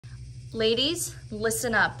Ladies,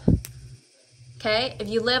 listen up, okay? If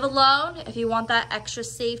you live alone, if you want that extra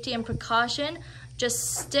safety and precaution,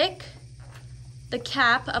 just stick the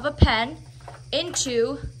cap of a pen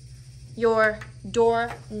into your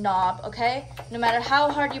door knob, okay? No matter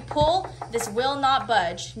how hard you pull, this will not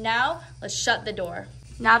budge. Now, let's shut the door.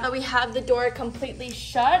 Now that we have the door completely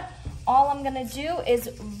shut, all I'm gonna do is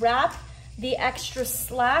wrap the extra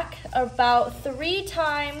slack about 3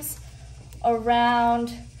 times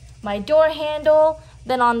around my door handle.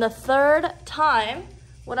 Then on the 3rd time,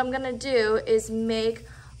 what I'm gonna do is make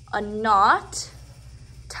a knot,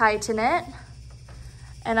 tighten it,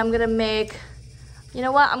 and I'm gonna make, you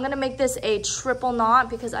know what? I'm gonna make this a triple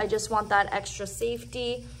knot because I just want that extra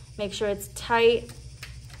safety. Make sure it's tight.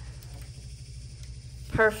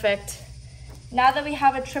 Perfect. Now that we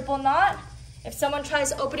have a triple knot, if someone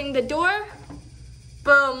tries opening the door,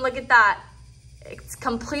 boom, look at that. It's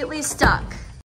completely stuck.